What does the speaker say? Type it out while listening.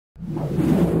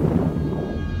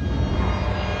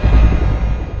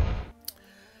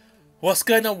What's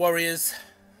going on, Warriors?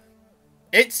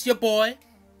 It's your boy,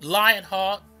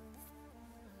 Lionheart,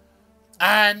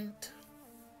 and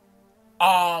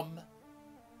I'm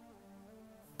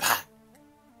back.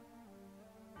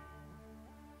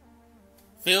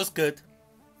 Feels good,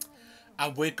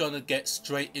 and we're gonna get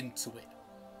straight into it.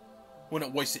 We're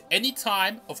not wasting any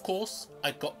time, of course. I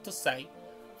got to say,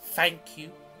 thank you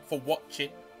for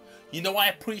watching. You know I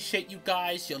appreciate you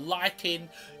guys. You're liking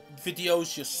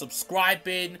videos, you're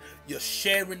subscribing, you're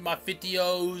sharing my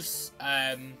videos.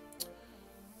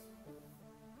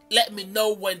 Let me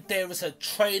know when there is a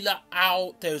trailer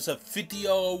out, there's a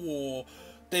video, or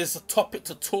there's a topic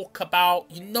to talk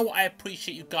about. You know I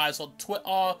appreciate you guys on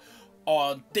Twitter,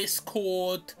 on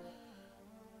Discord,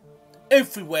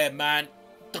 everywhere, man.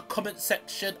 The comment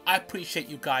section, I appreciate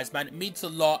you guys, man. It means a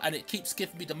lot, and it keeps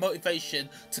giving me the motivation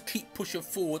to keep pushing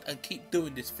forward and keep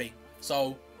doing this thing.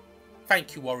 So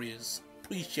thank you, Warriors.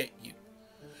 Appreciate you.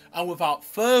 And without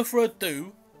further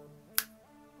ado,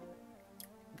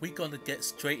 we're gonna get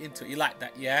straight into it. You like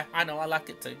that? Yeah, I know, I like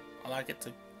it too. I like it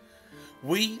too.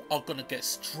 We are gonna get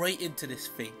straight into this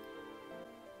thing,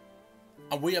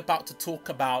 and we're about to talk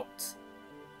about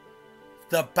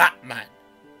the Batman.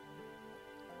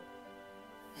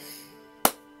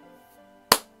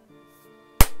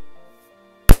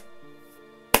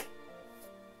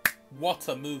 What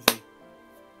a movie.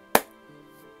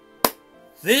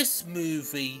 This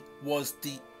movie was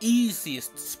the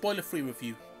easiest spoiler-free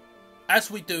review.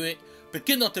 As we do it,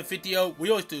 beginning of the video,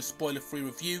 we always do a spoiler-free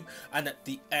review, and at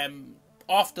the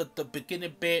after the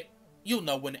beginning bit, you'll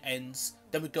know when it ends.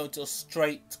 Then we go into a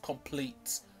straight,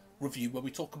 complete review where we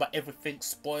talk about everything,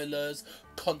 spoilers,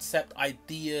 concept,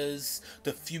 ideas,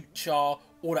 the future,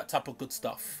 all that type of good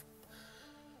stuff.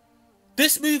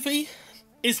 This movie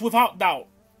is without doubt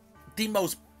the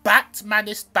most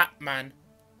Batmanist Batman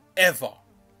ever.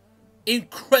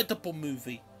 Incredible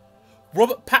movie.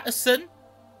 Robert Pattinson,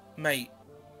 mate,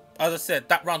 as I said,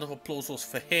 that round of applause was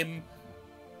for him,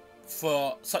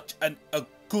 for such a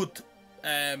good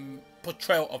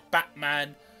portrayal of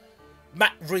Batman.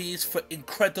 Matt Reeves for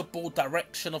incredible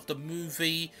direction of the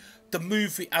movie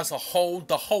as a whole,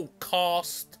 the whole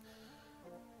cast.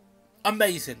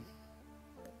 Amazing.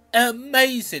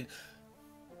 Amazing.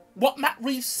 What Matt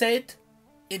Reeves said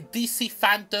in DC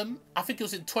Fandom, I think it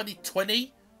was in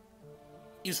 2020,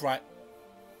 he's right.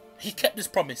 He kept his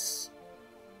promise.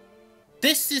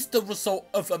 This is the result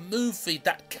of a movie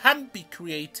that can be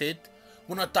created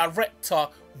when a director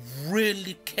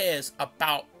really cares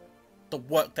about the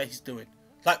work that he's doing.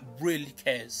 Like, really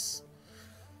cares.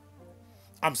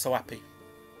 I'm so happy.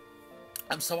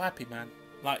 I'm so happy, man.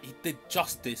 Like, he did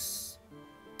justice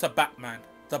to Batman.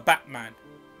 The Batman.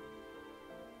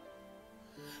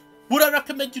 Would I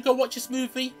recommend you go watch this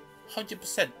movie?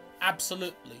 100%.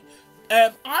 Absolutely.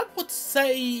 I would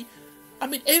say, I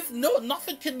mean,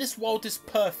 nothing in this world is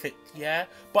perfect, yeah?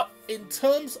 But in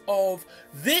terms of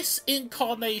this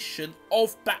incarnation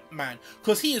of Batman,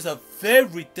 because he is a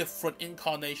very different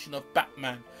incarnation of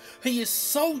Batman. He is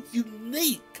so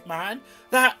unique, man,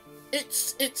 that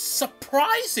it's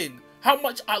surprising how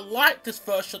much I like this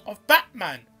version of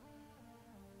Batman.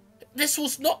 This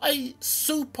was not a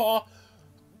super,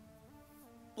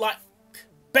 like,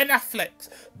 Ben Affleck's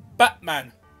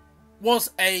Batman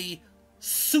was a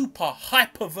super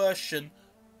hyper version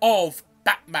of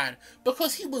Batman,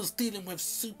 because he was dealing with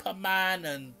Superman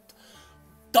and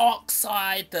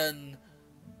Darkseid and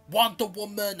Wonder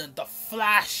Woman and the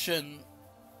Flash and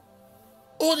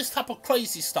all this type of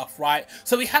crazy stuff, right?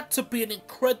 So he had to be an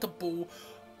incredible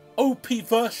OP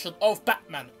version of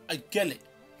Batman. I get it,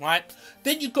 right?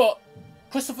 Then you got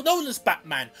Christopher Nolan's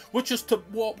Batman, which is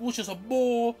a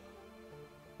more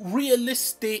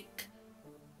realistic,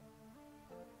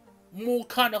 more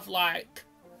kind of like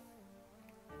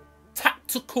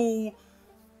tactical,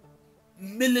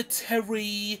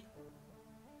 military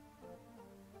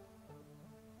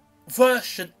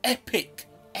version, epic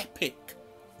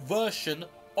version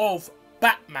of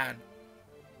Batman.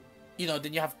 You know,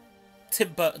 then you have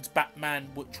Tim Burton's Batman,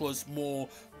 which was more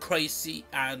crazy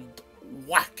and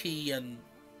wacky and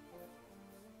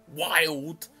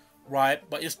wild, right?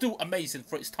 But it's still amazing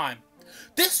for its time.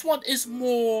 This one is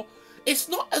more, it's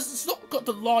not got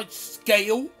the large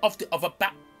scale of the other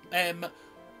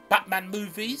Batman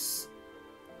movies.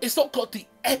 It's not got the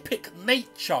epic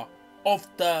nature of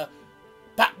the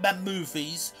Batman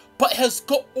movies, but it has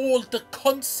got all the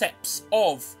concepts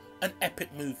of an epic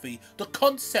movie, the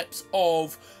concepts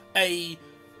of a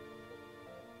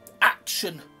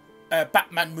action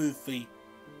Batman movie.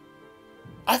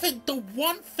 I think the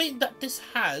one thing that this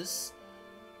has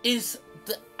is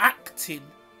the acting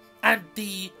and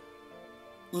the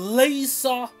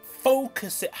laser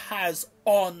focus it has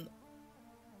on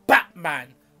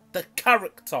Batman, the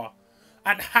character,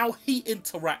 and how he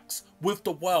interacts with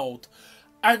the world.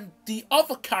 And the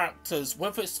other characters,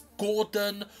 whether it's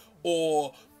Gordon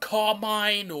or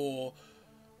Carmine or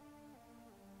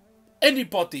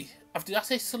anybody. Did I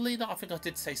say Selina? I think I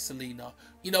did say Selina.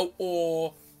 You know,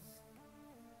 or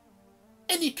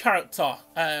any character.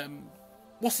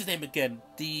 What's his name again?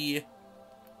 The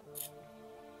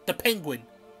Penguin.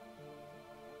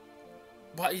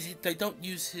 But they don't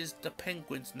use the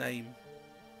Penguin's name.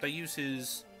 They use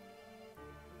his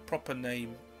proper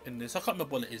name in this. I can't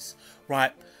remember what it is.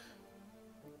 Right.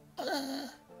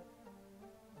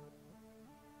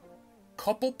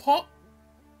 Cobblepot?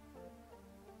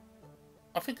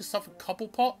 I think it's something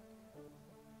Cobblepot.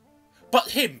 But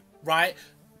him, right?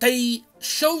 They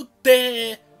showed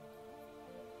the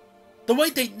way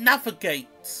they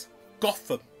navigate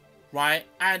Gotham, right?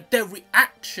 And their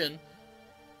reaction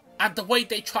and the way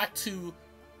they try to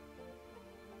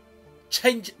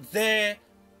change their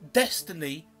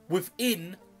destiny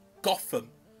within Gotham.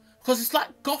 Because it's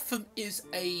like Gotham is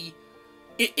it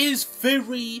is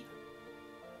very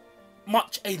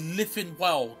much a living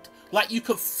world. Like, you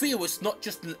can feel it's not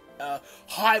just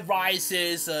high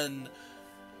rises and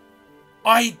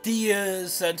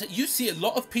ideas, and you see a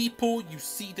lot of people, you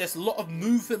see there's a lot of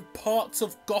moving parts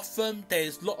of Gotham,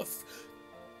 there's a lot of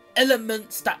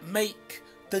elements that make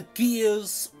the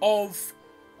gears of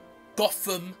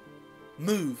Gotham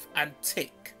move and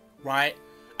tick, right?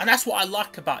 And that's what I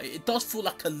like about it. It does feel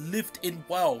like a lived-in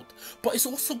world, but it's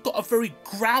also got a very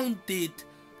grounded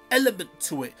element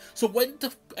to it. So when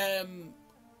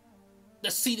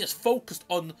the scene is focused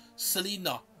on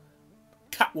Selina,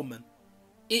 Catwoman,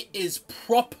 it is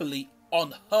properly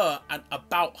on her and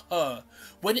about her.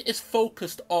 When it is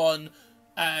focused on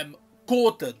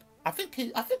Gordon, I think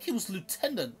he was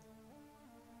Lieutenant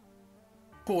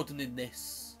Gordon in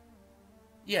this.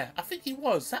 Yeah, I think he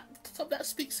was. That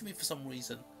speaks to me for some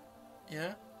reason.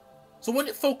 Yeah. So when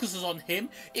it focuses on him,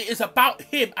 it is about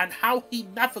him and how he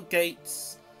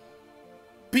navigates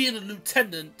being a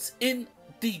lieutenant in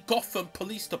the Gotham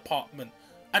Police Department,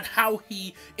 and how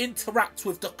he interacts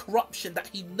with the corruption that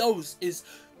he knows is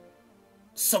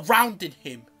surrounding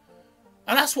him.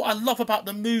 And that's what I love about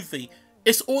the movie.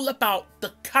 It's all about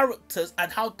the characters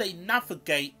and how they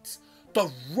navigate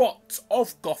the rot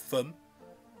of Gotham.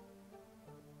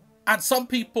 And some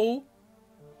people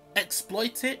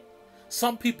exploit it.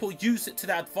 Some people use it to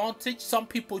their advantage. Some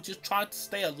people just try to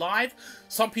stay alive.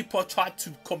 Some people try to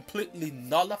completely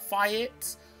nullify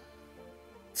it.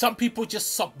 Some people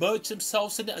just submerge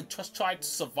themselves in it and just try to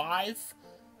survive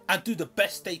and do the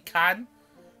best they can.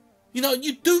 You know,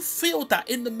 you do feel that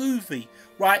in the movie,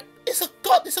 right? It's a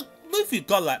movie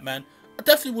godlike, man. I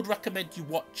definitely would recommend you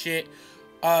watch it.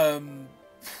 As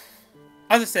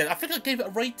I said, I think I gave it a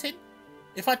rating.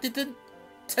 If I didn't,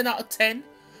 10 out of 10.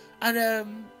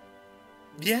 And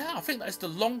yeah, I think that's the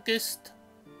longest.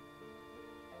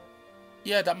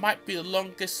 Yeah, that might be the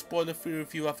longest spoiler-free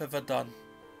review I've ever done.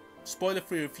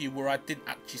 Spoiler-free review where I didn't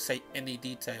actually say any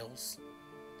details.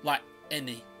 Like,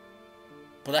 any.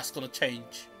 But that's going to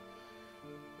change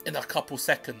in a couple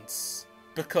seconds,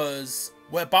 because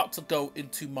we're about to go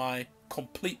into my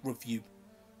complete review.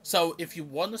 So if you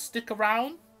want to stick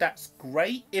around, that's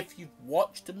great. If you've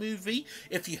watched the movie,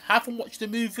 if you haven't watched the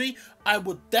movie, I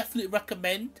would definitely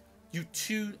recommend you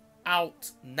tune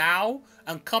out now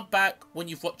and come back when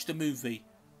you've watched the movie.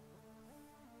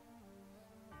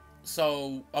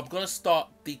 So I'm going to start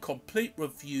the complete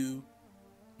review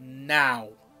now.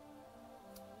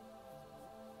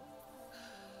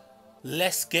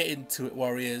 Let's get into it,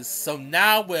 warriors. So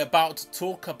now we're about to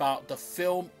talk about the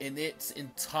film in its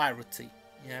entirety.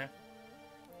 Yeah.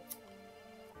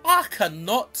 I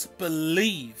cannot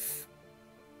believe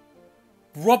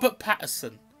Robert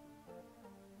Pattinson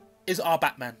is our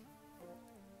Batman.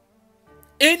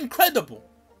 Incredible.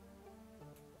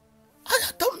 I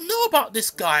don't know about this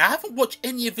guy. I haven't watched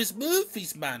any of his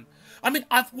movies, man. I mean,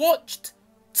 I've watched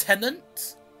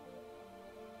Tenet.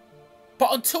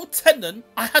 But until Tenet,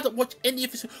 I hadn't watched any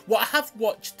of his... Well, I have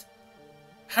watched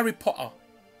Harry Potter.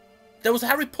 There was a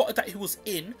Harry Potter that he was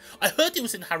in. I heard he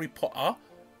was in Harry Potter,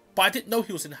 but I didn't know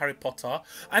he was in Harry Potter.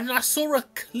 And then I saw a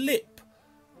clip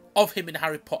of him in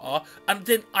Harry Potter. And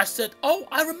then I said, oh,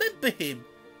 I remember him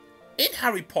in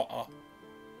Harry Potter.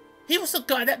 He was the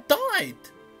guy that died.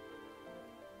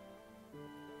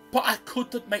 But I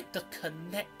couldn't make the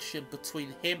connection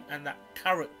between him and that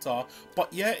character.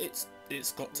 But yeah,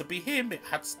 it's got to be him. It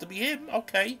has to be him.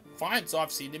 Okay, fine. So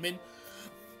I've seen him in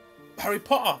Harry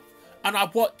Potter. And I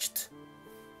watched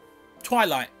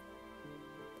Twilight.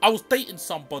 I was dating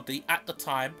somebody at the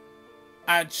time,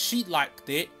 and she liked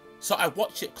it, so I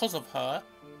watched it because of her.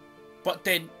 But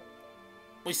then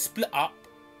we split up,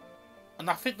 and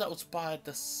I think that was by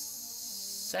the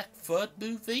third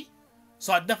movie.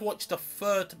 So I'd never watched the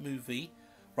third movie,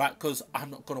 right? Because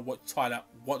I'm not gonna watch Twilight.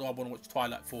 What do I want to watch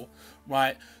Twilight for,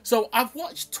 right? So I've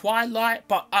watched Twilight,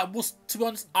 but to be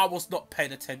honest, I was not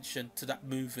paying attention to that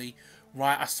movie,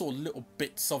 right? I saw little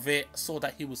bits of it. I saw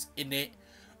that he was in it,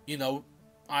 you know.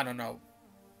 I don't know,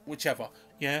 whichever,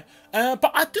 yeah.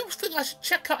 But I do think I should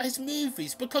check out his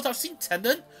movies, because I've seen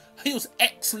Tenet. He was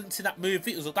excellent in that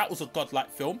movie. That was a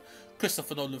godlike film,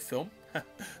 Christopher Nolan film,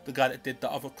 the guy that did the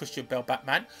other Christian Bale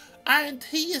Batman, and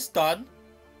he has done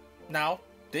now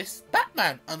this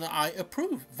Batman, and I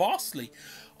approve vastly.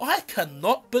 I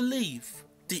cannot believe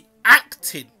the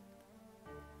acting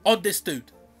on this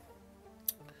dude.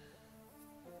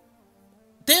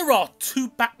 There are two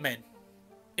Batmen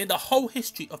in the whole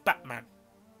history of Batman.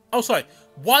 Oh, sorry,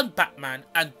 one Batman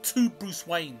and two Bruce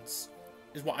Waynes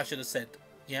is what I should have said,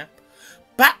 yeah?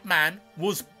 Batman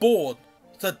was born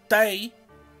the day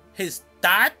his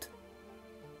dad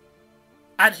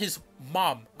and his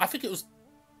mum, I think it was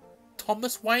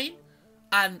Thomas Wayne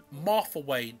and Martha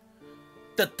Wayne,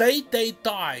 the day they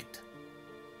died,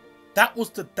 that was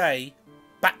the day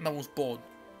Batman was born.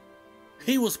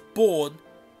 He was born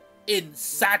in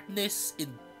sadness,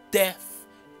 in death,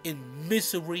 in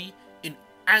misery, in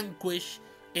anguish,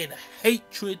 in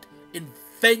hatred, in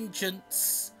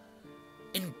vengeance,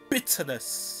 in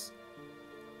bitterness.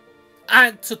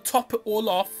 And to top it all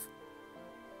off,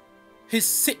 his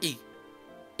city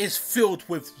is filled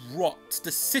with rot.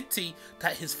 The city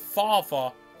that his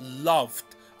father loved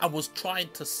and was trying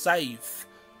to save.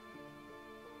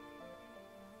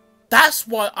 That's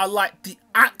why I like the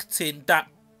acting that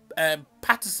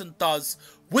Pattinson does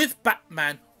with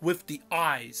Batman, with the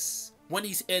eyes, when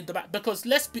he's in the back. Because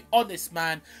let's be honest,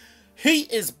 man, he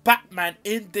is Batman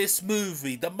in this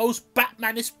movie, the most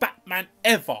Batmanish Batman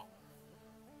ever.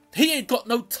 He ain't got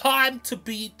no time to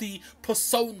be the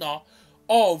persona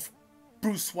of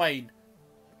Bruce Wayne,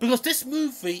 because this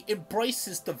movie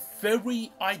embraces the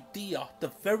very idea,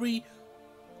 the very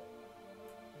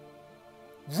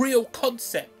real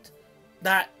concept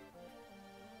that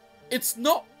it's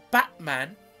not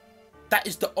Batman that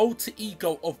is the alter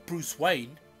ego of Bruce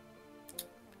Wayne.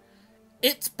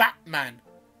 It's Batman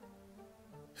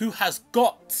who has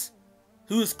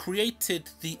created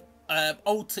the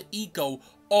alter ego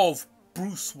of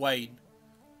Bruce Wayne.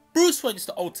 Bruce Wayne is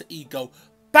the alter ego.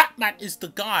 Batman is the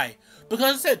guy.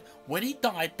 Because I said, when he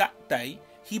died that day,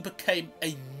 he became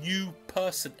a new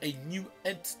person, a new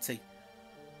entity.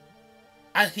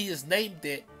 And he has named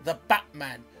it the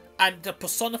Batman. And the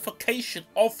personification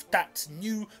of that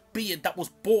new being that was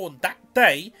born that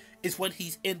day is when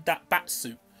he's in that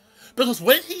Batsuit. Because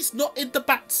when he's not in the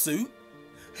Batsuit,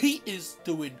 he is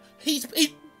doing... He's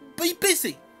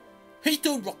busy. He's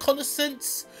doing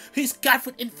reconnaissance. He's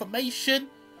gathering information.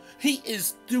 He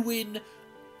is doing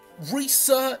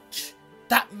research.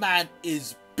 That man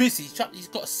is busy. He's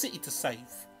got a city to save.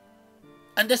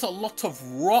 And there's a lot of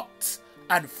rot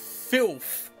and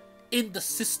filth in the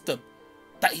system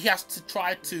that he has to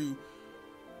try to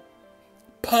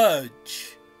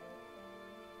purge.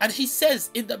 And he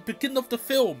says in the beginning of the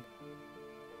film,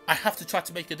 I have to try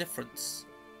to make a difference.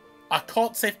 I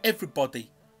can't save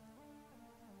everybody,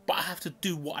 but I have to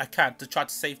do what I can to try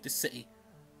to save this city.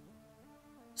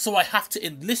 So I have to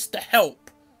enlist the help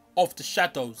of the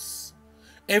shadows.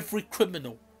 Every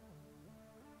criminal,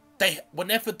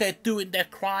 whenever they're doing their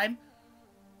crime,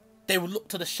 they will look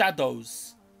to the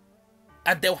shadows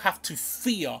and they'll have to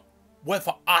fear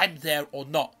whether I'm there or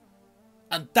not.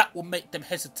 And that will make them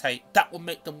hesitate. That will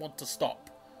make them want to stop.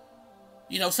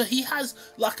 You know, so he has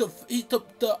like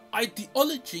the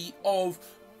ideology of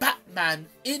Batman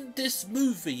in this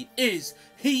movie is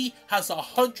he has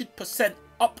 100%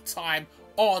 uptime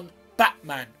on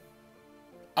Batman.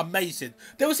 Amazing.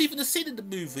 There was even a scene in the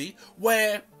movie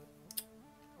where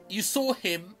you saw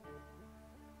him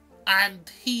and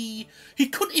he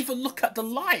couldn't even look at the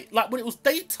light, like when it was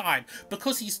daytime,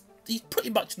 because he's pretty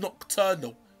much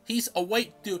nocturnal. He's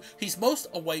awake. He's most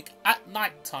awake at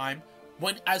night time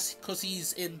because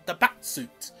he's in the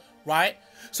Batsuit, right?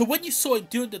 So when you saw him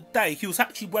during the day, he was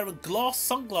actually wearing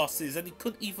sunglasses, and he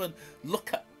couldn't even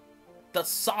look at the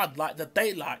sun, like the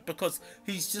daylight, because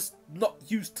he's just not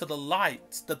used to the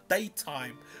light, the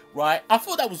daytime, right? I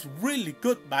thought that was really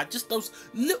good, man. Just those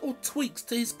little tweaks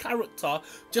to his character,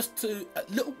 just to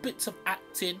little bits of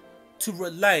acting to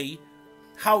relay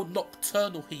how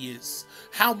nocturnal he is,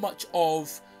 how much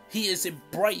of he has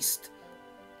embraced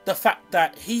the fact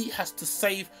that he has to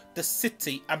save the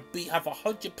city and have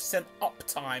 100%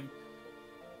 uptime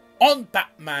on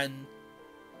Batman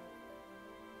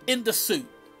in the suit.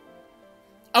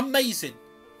 Amazing.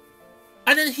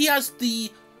 And then he has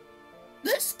the,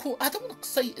 let's call, I don't want to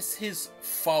say it's his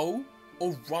foe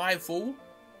or rival.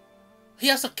 He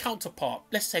has a counterpart,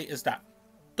 let's say it is that,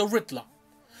 the Riddler.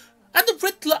 And the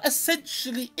Riddler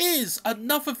essentially is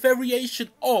another variation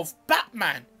of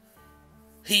Batman.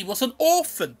 He was an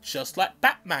orphan, just like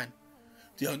Batman.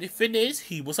 The only thing is,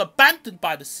 he was abandoned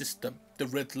by the system. The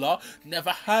Riddler never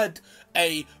had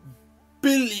a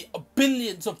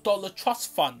billions of dollar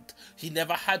trust fund. He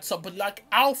never had somebody like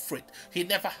Alfred. He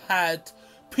never had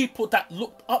people that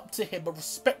looked up to him and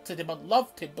respected him and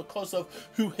loved him because of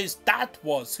who his dad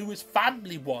was, who his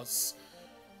family was.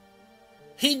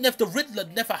 The Riddler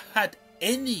never had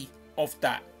any of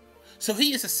that. So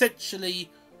he is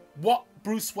essentially what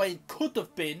Bruce Wayne could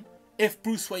have been if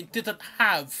Bruce Wayne didn't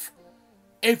have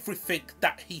everything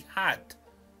that he had,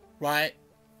 right?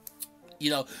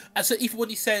 You know, and so even when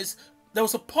he says, there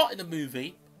was a part in the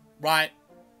movie, right,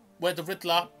 where the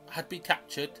Riddler had been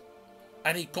captured,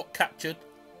 and he got captured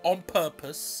on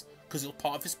purpose, because it was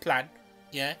part of his plan,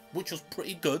 yeah, which was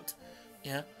pretty good,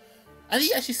 yeah, and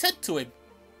he actually said to him,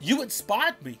 "You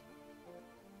inspired me.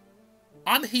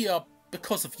 I'm here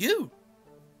because of you.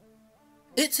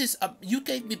 It is, you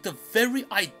gave me the very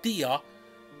idea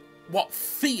what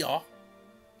fear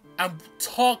and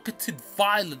targeted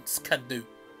violence can do."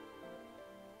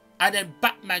 And then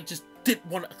Batman just didn't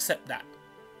want to accept that.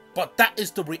 But that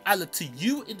is the reality.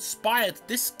 You inspired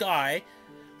this guy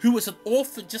who was an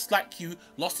orphan just like you,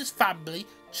 lost his family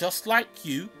just like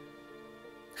you,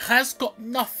 has got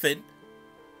nothing,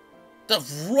 the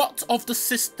rot of the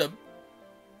system.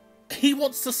 He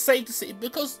wants to save the city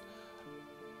because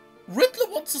Riddler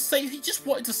wants to save, he just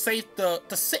wanted to save the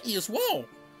city as well.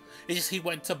 It's just he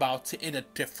went about it in a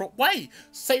different way.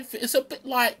 It's a bit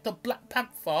like the Black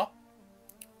Panther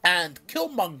and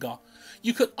Killmonger.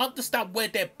 You can understand where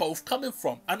they're both coming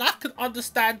from. And I can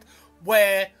understand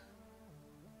where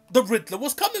the Riddler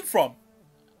was coming from.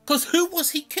 Because who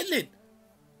was he killing?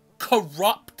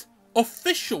 Corrupt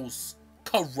officials.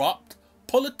 Corrupt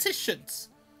politicians.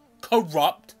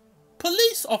 Corrupt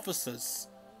police officers.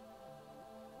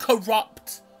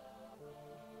 Corrupt,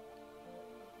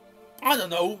 I don't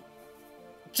know,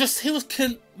 just he was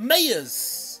killing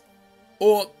mayors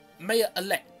or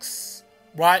mayor-elects,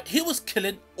 right? He was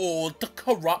killing all the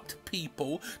corrupt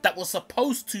people that were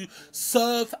supposed to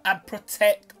serve and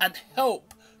protect and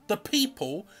help the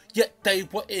people, yet they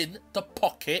were in the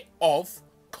pocket of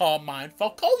Carmine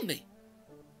Falcone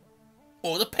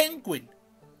or the Penguin.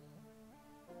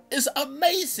 It's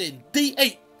amazing.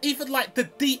 DA, even like the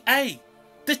DA,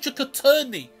 District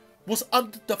Attorney, was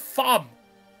under the thumb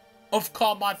of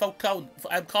Carmine Falcone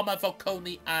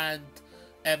and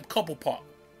Cobblepot,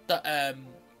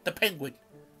 the Penguin.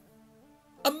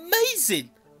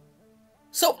 Amazing.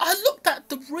 So I looked at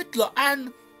the Riddler,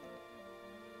 and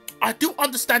I do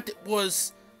understand it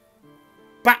was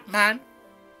Batman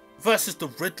versus the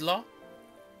Riddler,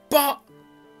 but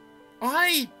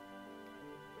I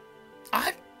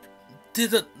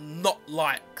didn't not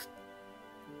like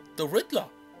the Riddler.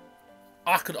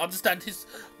 I could understand his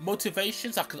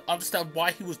motivations. I could understand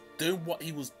why he was doing what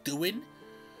he was doing.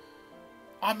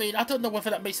 I mean, I don't know whether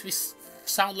that makes me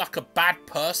sound like a bad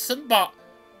person, but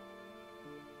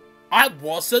I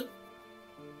wasn't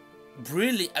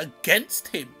really against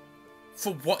him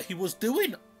for what he was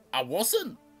doing. I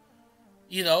wasn't.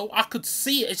 You know, I could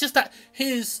see it. It's just that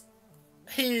his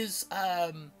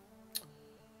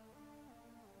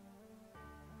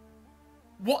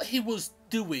what he was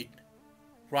doing,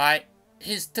 right?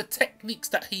 The techniques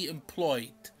that he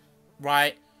employed,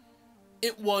 right?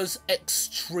 It was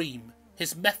extreme.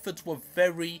 His methods were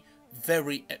very,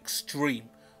 very extreme,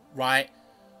 right?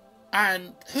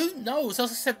 And who knows, as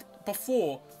I said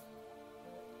before,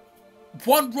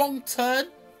 one wrong turn,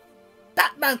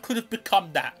 Batman could have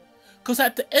become that. Because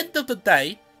at the end of the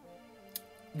day,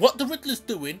 what the Riddler's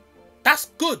doing,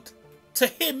 that's good. To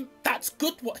him, that's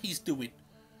good what he's doing.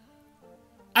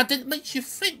 And then it makes you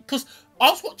think, because I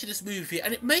was watching this movie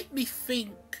and it made me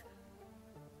think,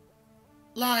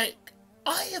 like,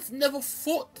 I have never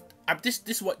thought, and this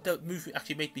is what the movie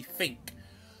actually made me think.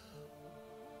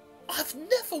 I've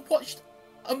never watched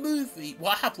a movie,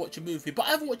 well, I have watched a movie, but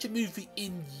I haven't watched a movie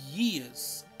in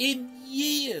years. In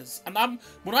years. And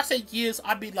when I say years,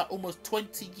 I mean like almost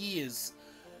 20 years.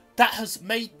 That has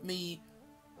made me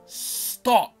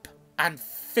stop and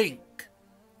think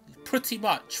pretty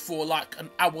much for like an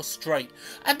hour straight.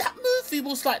 And that movie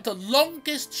was like the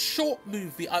longest short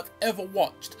movie I've ever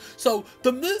watched. So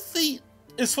the movie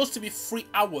is supposed to be 3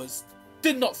 hours.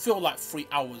 Did not feel like 3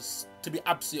 hours, to be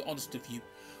absolutely honest with you,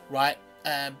 right?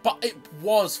 But it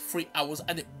was 3 hours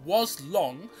and it was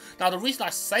long. Now the reason I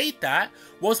say that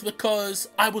was because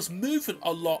I was moving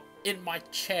a lot in my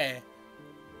chair,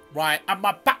 right? And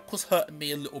my back was hurting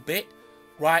me a little bit,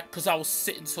 right? Because I was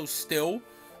sitting so still.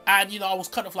 And, you know, I was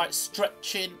kind of like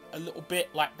stretching a little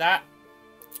bit like that.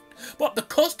 But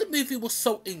because the movie was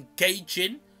so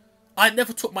engaging, I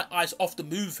never took my eyes off the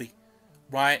movie,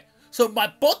 right? So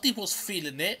my body was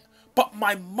feeling it, but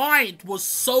my mind was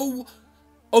so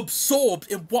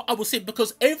absorbed in what I was seeing,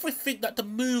 because everything that the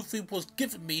movie was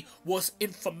giving me was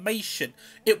information.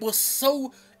 It was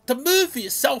so... The movie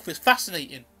itself is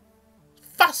fascinating.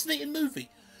 Fascinating movie.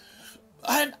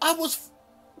 And I was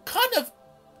kind of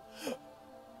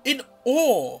in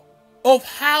awe of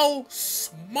how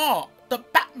smart the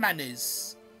Batman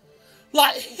is.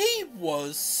 Like, he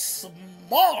was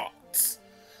smart.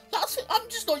 I'm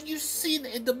just not used to seeing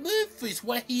it in the movies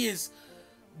where he is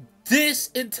this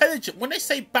intelligent. When they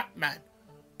say Batman,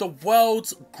 the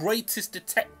world's greatest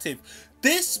detective,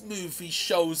 this movie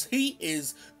shows he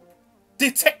is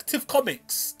Detective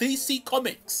Comics, DC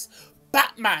Comics,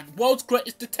 Batman, world's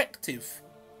greatest detective.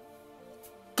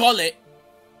 Got it.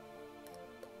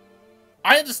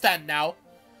 I understand now.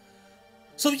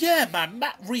 So yeah, man,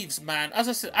 Matt Reeves, man, as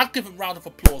I said, I'll give him a round of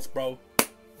applause, bro.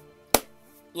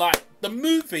 Like, the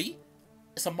movie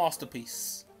is a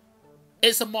masterpiece.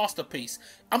 It's a masterpiece.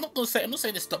 I'm not saying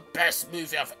it's the best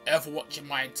movie I've ever watched in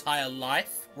my entire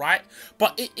life, right?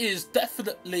 But it is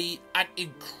definitely an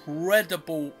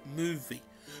incredible movie.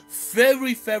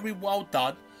 Very, very well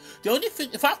done. The only thing,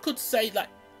 if I could say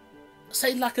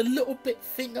like a little bit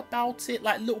thing about it,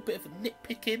 like a little bit of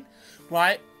nitpicking,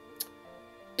 right?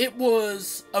 It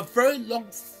was a very long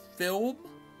film,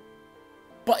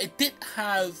 but it didn't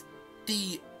have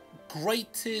the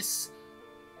greatest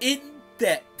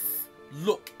in-depth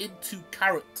look into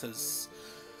characters.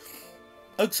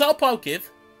 An example I'll give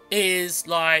is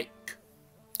like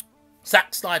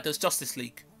Zack Snyder's Justice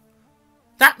League.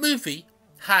 That movie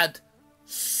had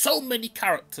so many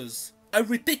characters, a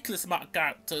ridiculous amount of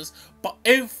characters, but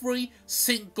every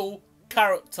single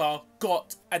character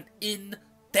got an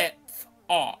in-depth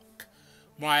arc,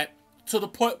 right? To the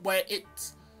point where it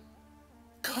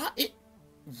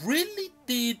really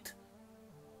did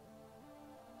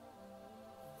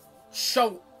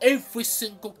show every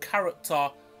single character,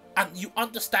 and you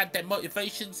understand their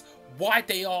motivations, why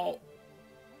they are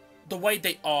the way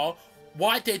they are,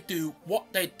 why they do,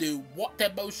 what their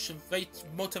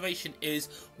motivation is,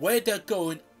 where they're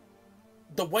going,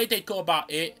 the way they go about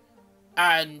it,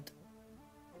 and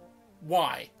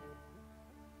why.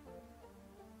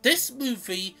 This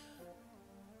movie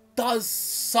does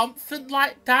something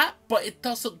like that, but it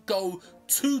doesn't go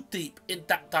too deep in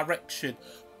that direction.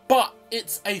 But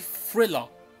it's a thriller.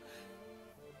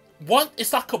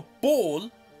 It's like a ball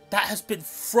that has been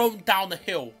thrown down a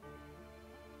hill.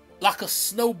 Like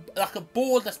a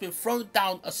ball that's been thrown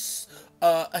down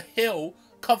a hill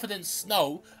covered in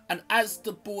snow, and as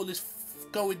the ball is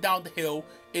going down the hill,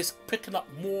 it's picking up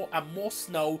more and more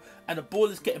snow, and the ball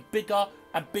is getting bigger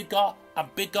and bigger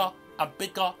and bigger and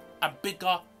bigger and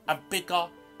bigger and bigger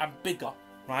and bigger,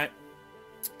 right?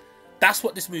 That's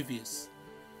what this movie is.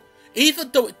 Even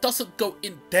though it doesn't go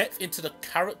in depth into the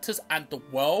characters and the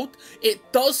world,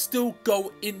 it does still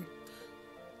go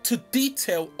into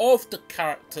detail of the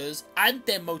characters and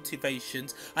their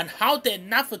motivations and how they're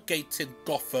navigating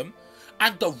Gotham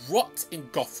and the rot in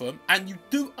Gotham, and you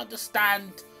do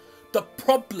understand the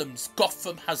problems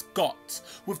Gotham has got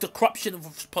with the corruption of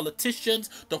its politicians,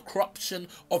 the corruption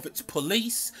of its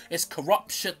police, its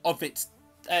corruption of its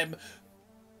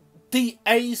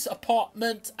DA's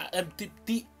apartment,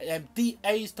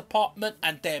 DA's department,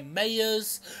 and their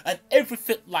mayors, and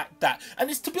everything like that. And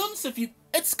it's, to be honest with you,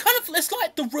 it's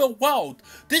like the real world.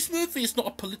 This movie is not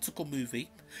a political movie.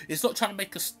 It's not trying to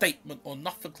make a statement or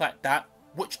nothing like that,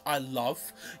 which I love,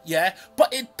 yeah?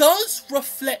 But it does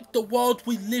reflect the world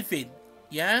we live in,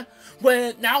 yeah?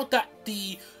 Where now that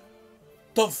the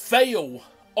veil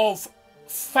of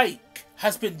fake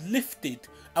has been lifted,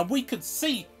 and we can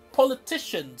see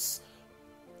politicians,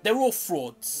 they're all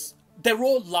frauds, they're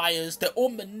all liars, they're all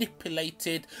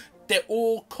manipulated, they're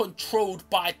all controlled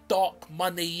by dark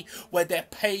money, where they're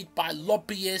paid by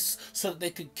lobbyists so that they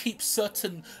can keep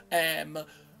certain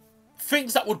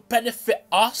things that would benefit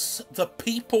us, the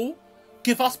people,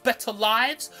 give us better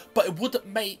lives, but it wouldn't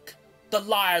make the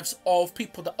lives of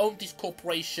people that own these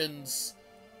corporations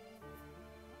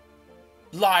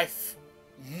life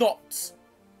not...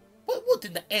 What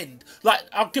in the end? Like,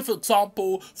 I'll give an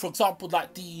example. For example,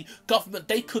 like the government,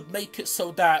 they could make it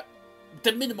so that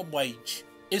the minimum wage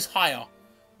is higher.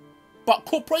 But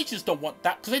corporations don't want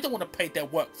that because they don't want to pay their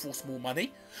workforce more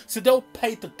money. So they'll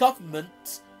pay the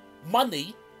government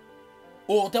money,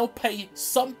 or they'll pay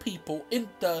some people in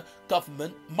the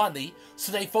government money,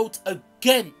 so they vote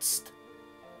against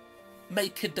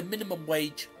making the minimum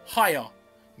wage higher.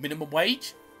 Minimum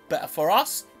wage, better for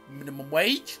us. Minimum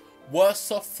wage,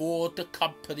 worse for the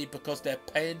company because they're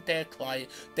paying their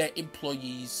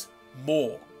employees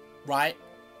more, right?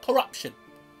 Corruption.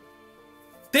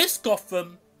 This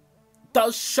Gotham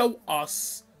does show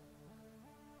us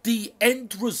the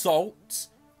end result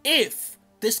if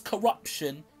this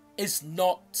corruption is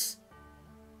not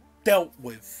dealt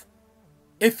with.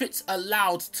 If it's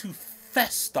allowed to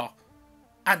fester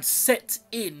and set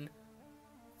in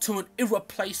to an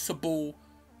irreplaceable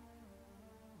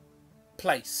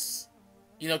place.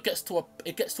 You know, it gets to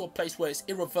a place where it's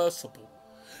irreversible.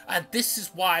 And this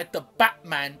is why the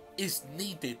Batman is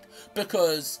needed,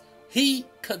 because he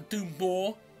can do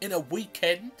more in a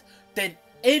weekend than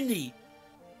anybody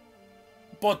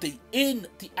in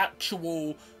the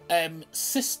actual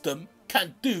system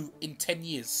can do in 10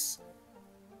 years.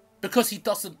 Because he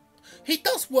does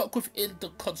work within the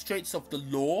constraints of the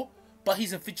law, but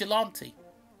he's a vigilante,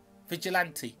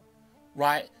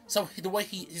 right? So the way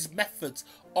his methods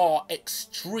are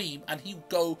extreme, and he'll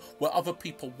go where other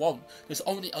people won't. There's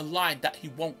only a line that he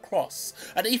won't cross,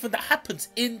 and even that happens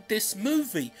in this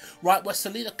movie, right, where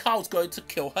Selina Kyle's going to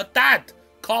kill her dad,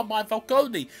 Carmine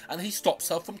Falcone, and he stops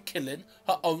her from killing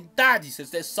her own dad. He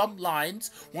says there's some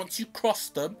lines, once you cross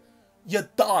them, you're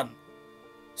done.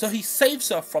 So he saves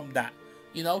her from that,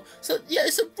 you know. So yeah,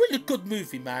 it's a really good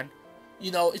movie, man.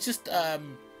 You know, it's just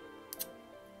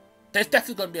there's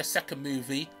definitely going to be a second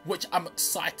movie, which I'm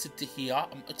excited to hear.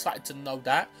 I'm excited to know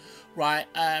that, right?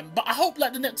 But I hope,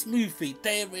 like, the next movie,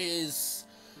 there is...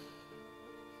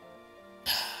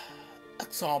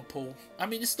 example. I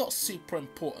mean, it's not super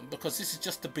important because this is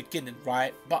just the beginning,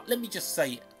 right? But let me just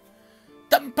say it.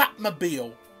 The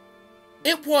Batmobile.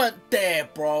 It weren't there,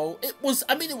 bro. It was,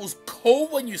 I mean, it was cool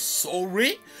when you saw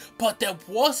it, but there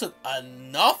wasn't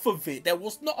enough of it. There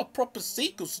was not a proper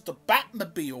sequel to the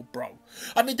Batmobile, bro.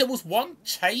 I mean, there was one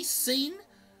chase scene,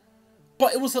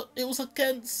 but it was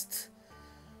against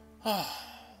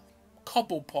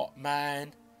Cobblepot,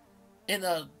 man, in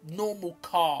a normal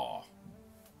car,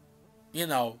 you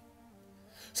know.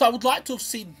 So I would like to have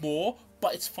seen more,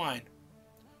 but it's fine.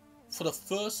 For the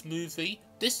first movie,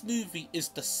 this movie is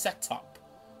the setup,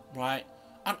 right?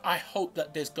 And I hope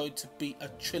that there's going to be a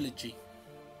trilogy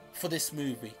for this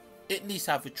movie. It needs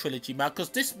to have a trilogy, man, because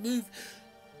this movie,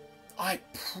 I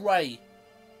pray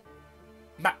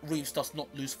Matt Reeves does not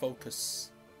lose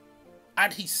focus.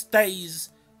 And he stays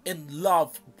in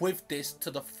love with this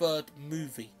to the third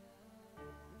movie.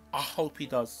 I hope he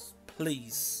does,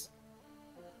 please.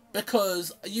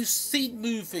 Because you've seen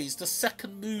movies, the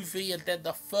second movie and then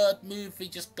the third movie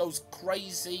just goes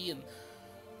crazy.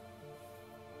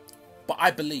 But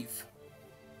I believe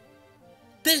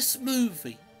this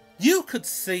movie, you could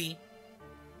see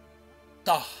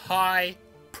the high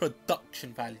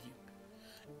production value.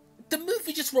 The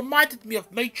movie just reminded me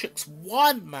of Matrix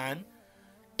 1, man,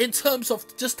 in terms of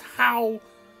just how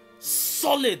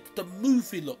solid the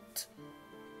movie looked.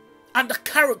 And the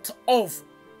character of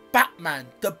Batman,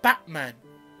 the Batman.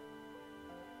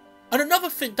 And another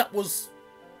thing that was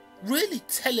really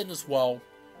telling as well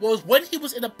was when he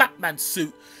was in a Batman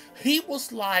suit, he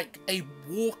was like a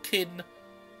walking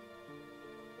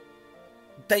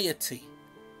deity,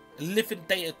 a living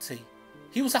deity.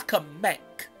 He was like a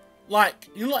mech, like,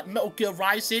 you know, like Metal Gear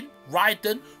Rising,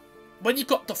 Raiden, when he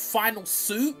got the final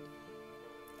suit,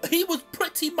 he was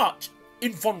pretty much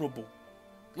invulnerable.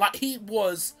 Like, he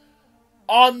was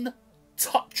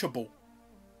untouchable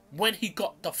when he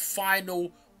got the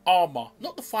final armor.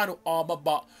 Not the final armor,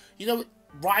 but you know,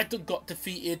 Raiden got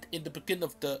defeated in the beginning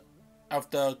of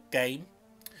the game.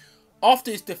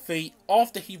 After his defeat,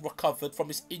 after he recovered from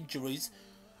his injuries,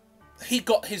 he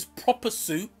got his proper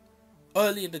suit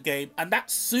early in the game, and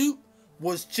that suit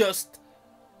was just,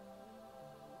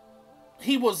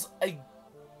 he was a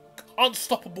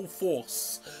unstoppable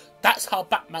force. That's how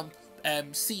Batman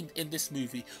seemed in this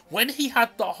movie. When he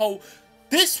had the whole,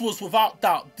 this was without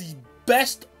doubt the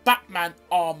best Batman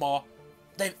armor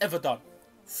they've ever done.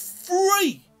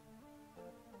 Free.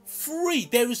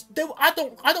 I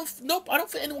don't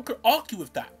think anyone could argue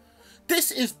with that.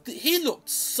 This is, he looked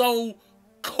so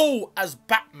cool as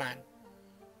Batman,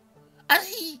 and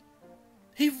he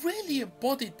really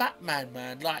embodied Batman,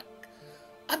 man. Like,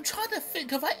 I'm trying to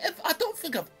think. I don't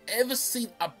think I've ever seen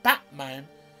a Batman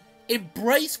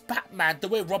embrace Batman the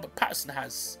way Robert Pattinson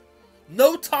has.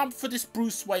 No time for this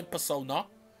Bruce Wayne persona.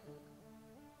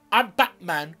 I'm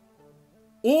Batman,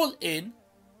 all in,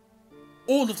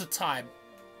 all of the time.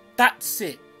 That's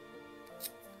it.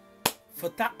 For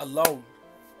that alone,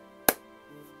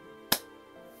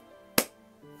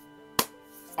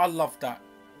 I love that.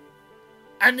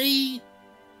 And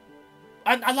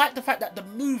I like the fact that the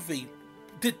movie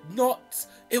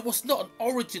it was not an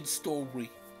origin story.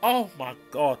 Oh my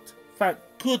god. Thank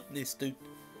goodness, dude.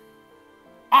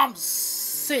 I'm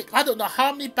sick. I don't know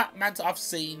how many Batmans I've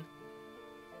seen.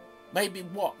 Maybe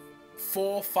what?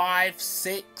 4, 5,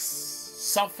 6,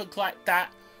 something like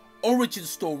that. Origin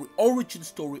story, origin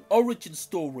story, origin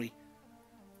story.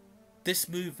 This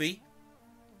movie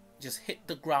just hit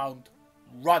the ground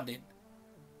running.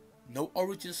 No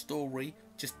origin story,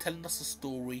 just telling us a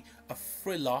story, a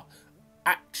thriller,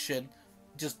 action,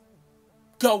 just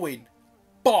going.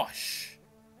 Bosh.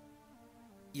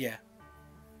 Yeah.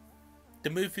 The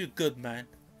movie was good, man.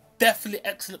 Definitely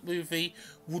excellent movie.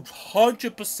 Would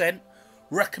 100%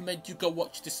 recommend you go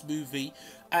watch this movie.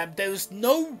 There is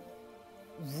no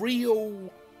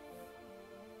real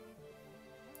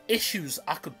issues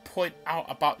I could point out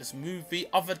about this movie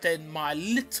other than my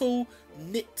little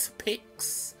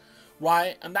nitpicks,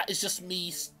 right? And that is just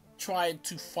me trying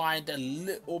to find a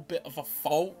little bit of a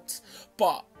fault.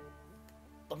 But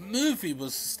the movie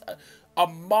was a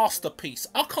masterpiece.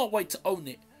 I can't wait to own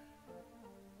it.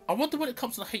 I wonder when it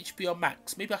comes on HBO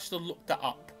Max. Maybe I should have looked that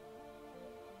up.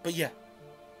 But yeah,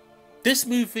 this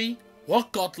movie was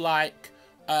godlike.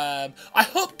 I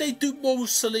hope they do more with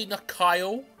Selina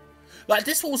Kyle. Like,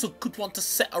 this one was a good one to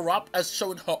set her up as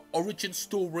showing her origin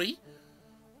story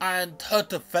and her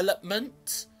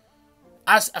development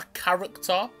as a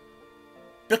character,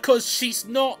 because she's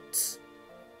not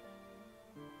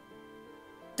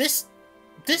this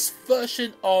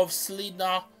version of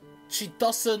Selina. She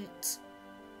doesn't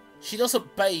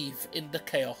bathe in the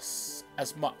chaos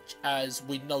as much as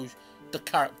we know the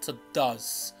character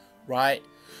does, right?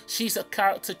 She's a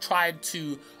character trying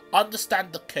to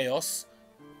understand the chaos,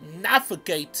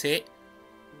 navigate it,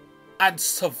 and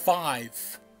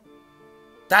survive.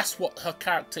 That's what her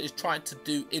character is trying to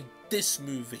do in this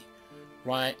movie,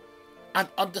 right? And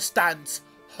understands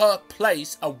her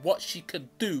place and what she can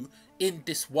do in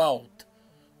this world,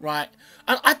 right?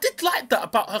 And I did like that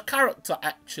about her character,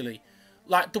 actually.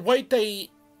 Like, the way they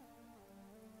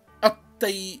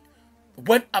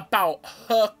went about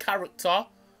her character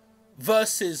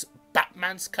versus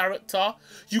Batman's character.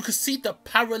 You could see the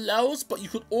parallels, but you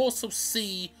could also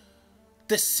see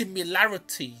the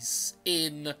similarities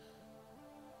in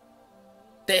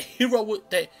their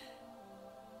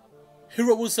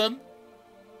heroism,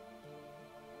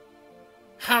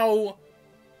 how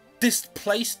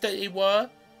displaced they were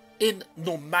in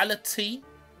normality,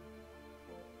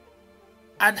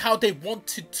 and how they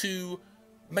wanted to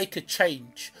make a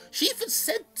change. She even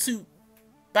said to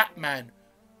Batman,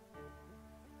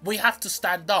 we have to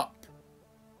stand up,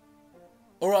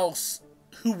 or else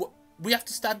we have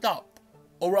to stand up,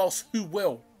 or else who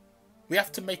will? We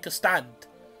have to make a stand,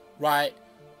 right?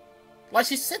 Like,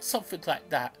 she said something like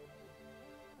that.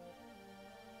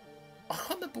 I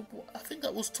can't remember what, I think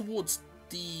that was towards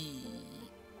the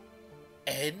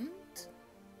end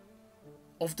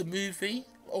of the movie,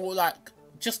 or like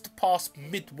just past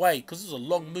midway, because it was a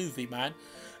long movie, man.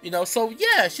 You know, so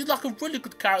yeah, she's like a really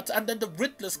good character. And then the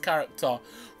Riddler's character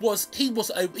was he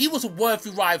was a worthy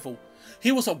rival.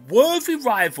 He was a worthy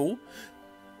rival.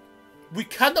 We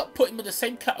cannot put him in the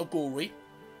same category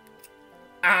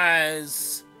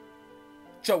as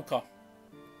Joker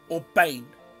or Bane.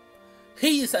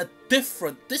 He is a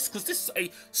different because this is a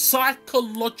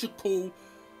psychological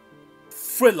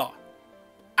thriller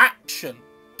action.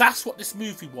 That's what this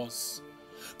movie was.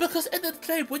 Because at the end of the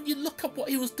day, when you look at what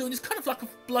he was doing, he's kind of like a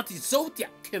bloody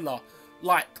Zodiac killer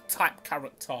like type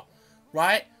character,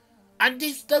 right? And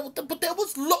but there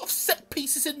was a lot of set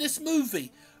pieces in this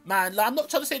movie, man. Like, I'm not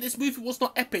trying to say this movie was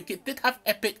not epic. It did have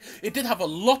epic. It did have a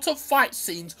lot of fight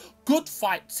scenes, good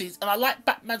fight scenes, and I like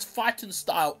Batman's fighting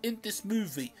style in this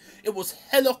movie. It was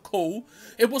hella cool.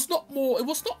 It was not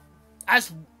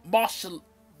as martial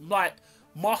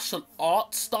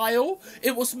art style.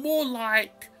 It was more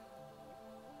like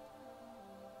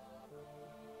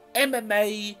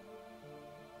MMA,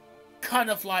 kind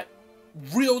of like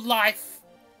real life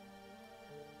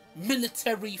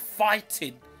military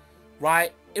fighting,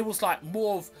 right? It was like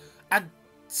more of and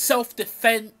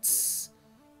self-defense,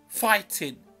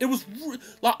 fighting. It was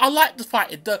like, I liked the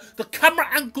fighting. The camera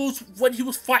angles when he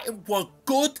was fighting were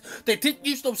good. They didn't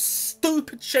use those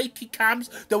stupid shaky cams.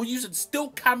 They were using still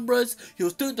cameras. He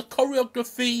was doing the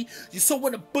choreography. You saw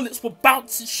when the bullets were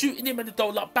bouncing, shooting him, and they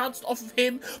were like bouncing off of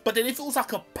him. But then if it was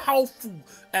like a powerful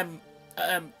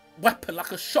weapon,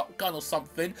 like a shotgun or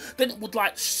something, then it would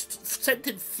like send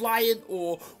him flying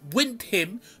or wind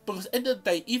him. Because at the end of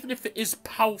the day, even if it is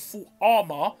powerful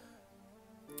armor,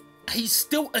 he's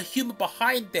still a human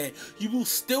behind there. You will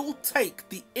still take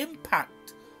the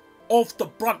impact of the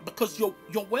brunt because you're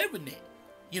wearing it,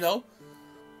 you know.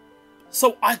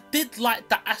 So I did like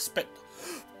that aspect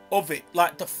of it,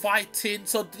 like the fighting.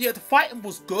 So yeah, the fighting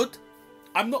was good.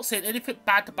 I'm not saying anything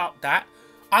bad about that.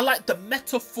 I like the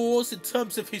metaphors in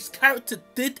terms of his character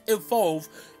did evolve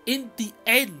in the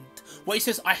end, where he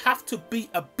says, I have to be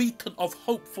a beacon of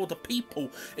hope for the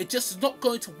people. It just is not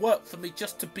going to work for me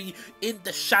just to be in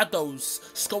the shadows,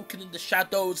 skulking in the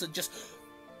shadows and just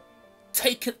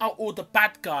taking out all the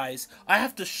bad guys. He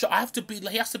has to be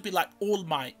like All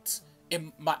Might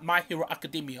in My Hero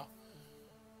Academia.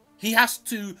 He has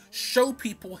to show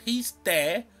people he's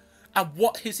there and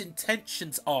what his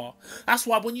intentions are. That's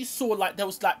why when you saw, like, there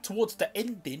was like towards the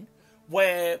ending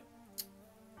where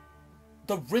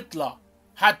the Riddler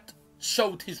had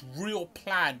showed his real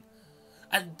plan,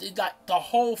 and like the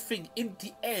whole thing in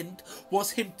the end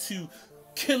was him to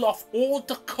kill off all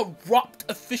the corrupt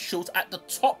officials at the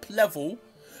top level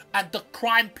and the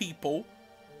crime people,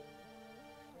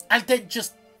 and then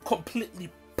just completely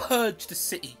purge the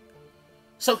city.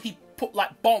 So he put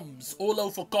like bombs all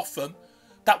over Gotham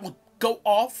that would go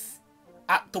off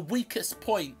at the weakest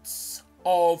points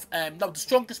of the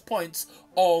strongest points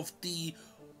of the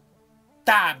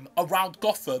dam around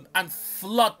Gotham and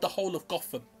flood the whole of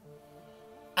Gotham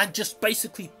and just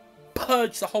basically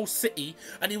purge the whole city.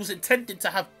 And he was intending to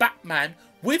have Batman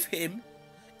with him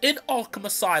in Arkham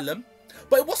Asylum,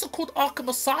 but it wasn't called Arkham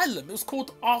Asylum, it was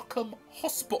called Arkham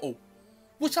Hospital,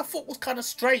 which I thought was kind of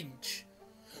strange,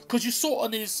 because you saw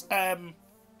on his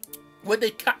when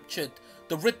they captured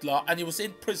the Riddler and he was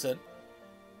in prison,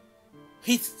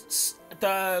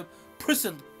 the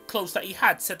prison clothes that he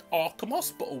had said Arkham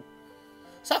Hospital.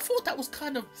 So I thought that was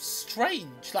kind of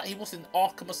strange, like he was in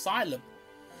Arkham Asylum,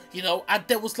 you know. And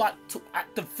there was like,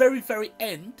 at the very, very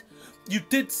end, you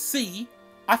did see,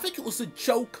 I think it was the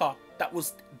Joker that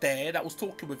was there, that was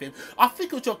talking with him. I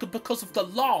think it was Joker because of the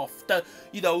laugh, the,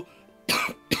 you know,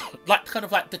 like kind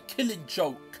of like the Killing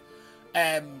Joke,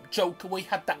 Joker, where he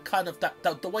had that kind of,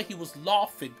 the way he was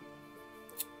laughing.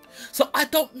 So I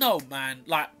don't know, man,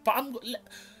 like, but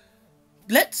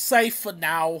let's say for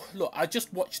now, look, I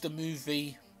just watched the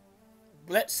movie.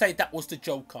 Let's say that was the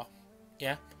Joker,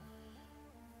 yeah?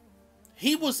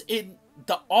 He was in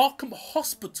the Arkham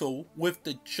Hospital with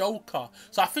the Joker.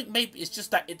 So I think maybe it's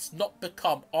just that it's not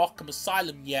become Arkham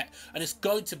Asylum yet, and it's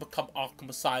going to become Arkham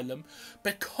Asylum,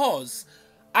 because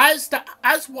as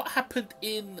what happened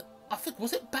in, I think,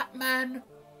 was it Batman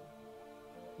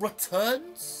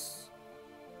Returns?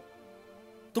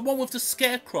 The one with the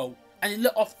Scarecrow, and he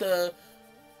lit off the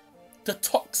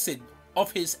toxin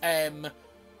of his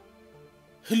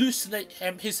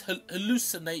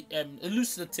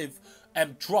hallucinative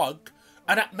drug,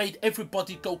 and that made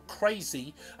everybody go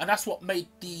crazy, and that's what made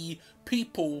the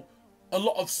people, a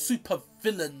lot of super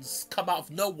villains, come out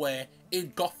of nowhere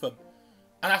in Gotham,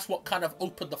 and that's what kind of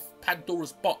opened the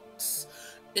Pandora's box.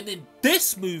 And in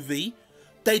this movie,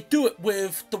 they do it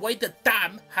with the way the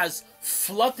dam has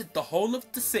flooded the whole of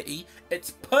the city.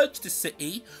 It's purged the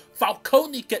city.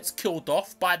 Falcone gets killed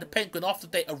off by the Penguin after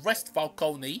they arrest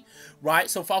Falcone, right?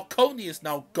 So Falcone is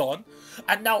now gone.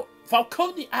 And now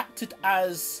Falcone acted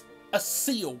as a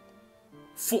seal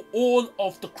for all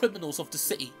of the criminals of the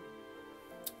city,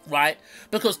 right?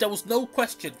 Because there was no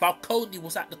question, Falcone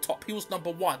was at the top. He was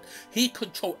number one. He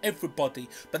controlled everybody.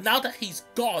 But now that he's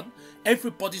gone,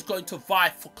 everybody's going to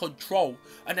vie for control,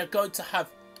 and they're going to have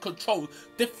control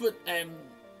different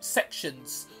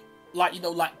sections, like, you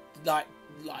know, like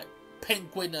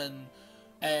Penguin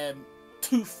and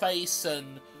Two-Face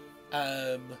and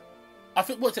I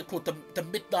think, what's it called, the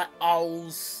Midnight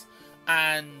Owls,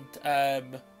 and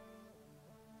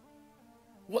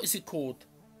what is it called,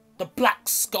 the Black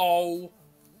Skull,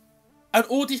 and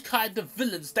all these kind of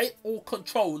villains. They all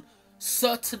control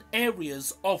certain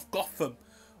areas of Gotham,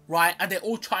 right? And they're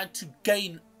all trying to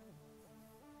gain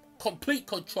complete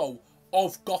control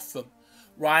of Gotham,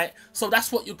 right? So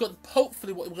that's what you're going to,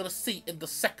 hopefully what we're going to see in the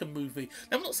second movie.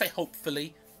 Now, I'm not saying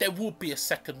hopefully, there will be a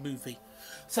second movie.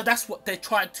 So that's what they're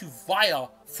trying to vie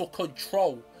for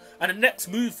control. And the next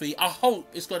movie, I hope,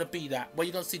 is going to be that, where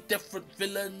you're going to see different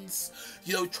villains,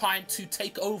 you know, trying to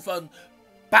take over. And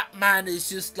Batman is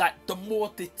just like the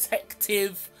more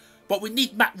detective. But we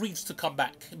need Matt Reeves to come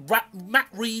back. Matt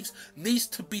Reeves needs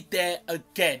to be there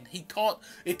again. He can't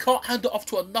hand it off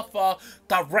to another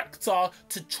director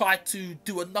to try to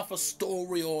do another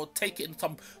story or take it in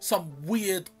some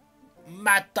weird,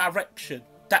 mad direction.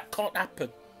 That can't happen.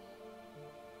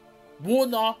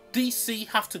 Warner, DC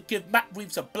have to give Matt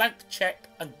Reeves a blank check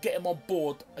and get him on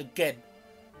board again.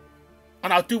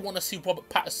 And I do want to see Robert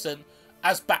Pattinson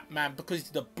as Batman because he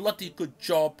did a bloody good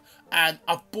job and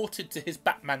I've bought into his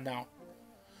Batman now.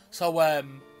 So,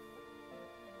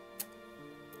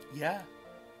 yeah.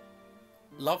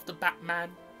 Love the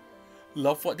Batman.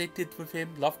 Love what they did with him.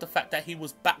 Love the fact that he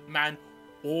was Batman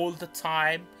all the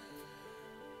time.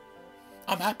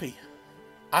 I'm happy.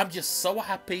 I'm just so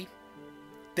happy.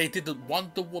 They did a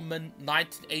Wonder Woman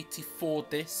 1984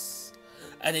 this,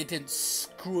 and they didn't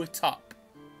screw it up.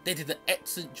 They did an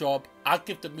excellent job. I'll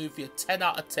give the movie a 10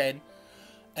 out of 10.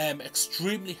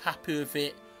 Extremely happy with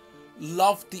it.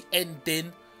 Love the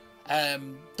ending.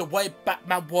 The way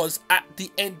Batman was at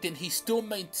the ending, he still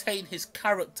maintained his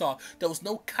character. There was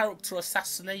no character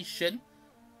assassination.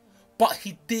 But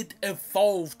he did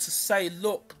evolve to say,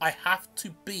 look, I have to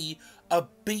be a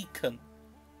beacon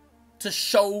to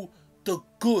show the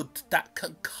good that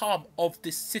can come of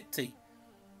this city.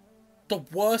 The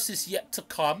worst is yet to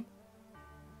come.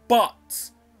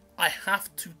 But I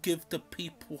have to give the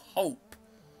people hope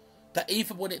that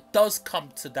even when it does come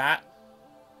to that,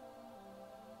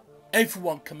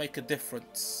 everyone can make a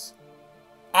difference.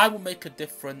 I will make a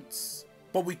difference,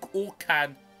 but we all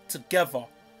can together.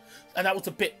 And that was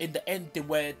a bit in the ending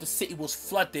where the city was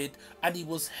flooded and he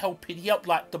was helping. He helped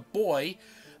like the boy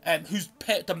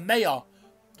the mayor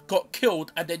got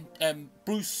killed, and then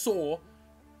Bruce saw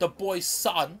the boy's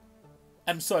son.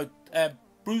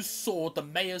 Bruce saw the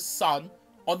mayor's son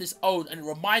on his own, and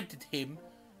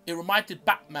it reminded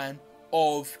Batman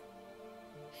of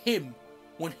him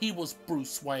when he was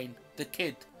Bruce Wayne, the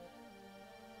kid.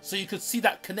 So you could see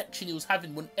that connection he was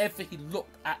having whenever he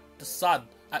looked at the son,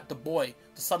 at the boy,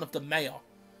 the son of the mayor,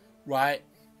 right?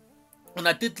 And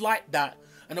I did like that,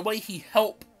 and the way he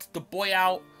helped the boy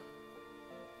out,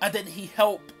 and then he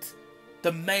helped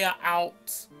the mayor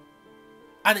out,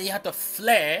 and he had the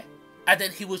flare, and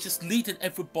then he was just leading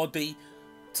everybody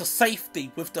to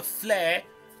safety with the flare,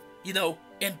 you know,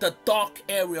 in the dark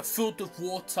area filled with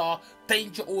water,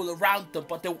 danger all around them,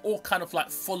 but they were all kind of like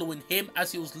following him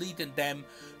as he was leading them,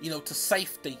 you know, to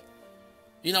safety.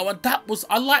 You know, and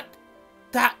I liked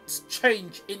that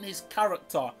change in his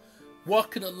character.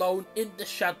 Working alone in the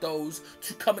shadows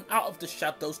to coming out of the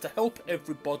shadows to help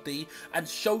everybody and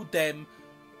show them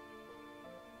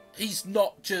he's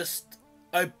not just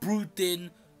a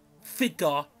brooding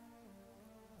figure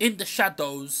in the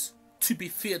shadows to be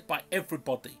feared by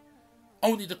everybody.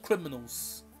 Only the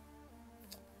criminals.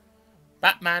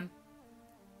 Batman.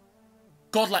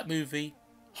 Godlike movie.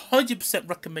 100%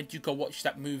 recommend you go watch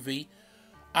that movie.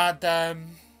 And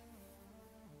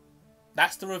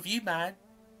that's the review, man.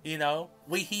 You know,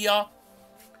 we've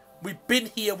been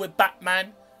here with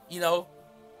Batman, you know,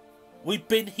 we've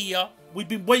been here, we've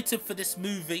been waiting for this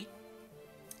movie,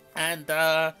 and,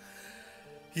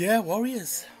 yeah,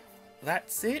 Warriors,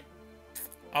 that's it.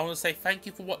 I want to say thank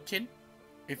you for watching.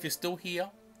 If you're still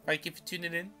here, thank you for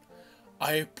tuning in.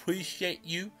 I appreciate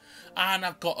you, and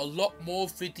I've got a lot more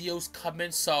videos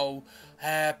coming, so,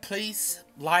 please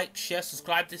like, share,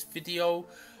 subscribe to this video,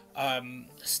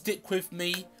 stick with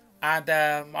me. And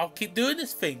I'll keep doing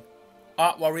this thing.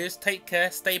 Alright, Warriors, take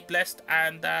care, stay blessed,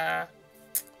 and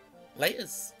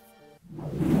laters.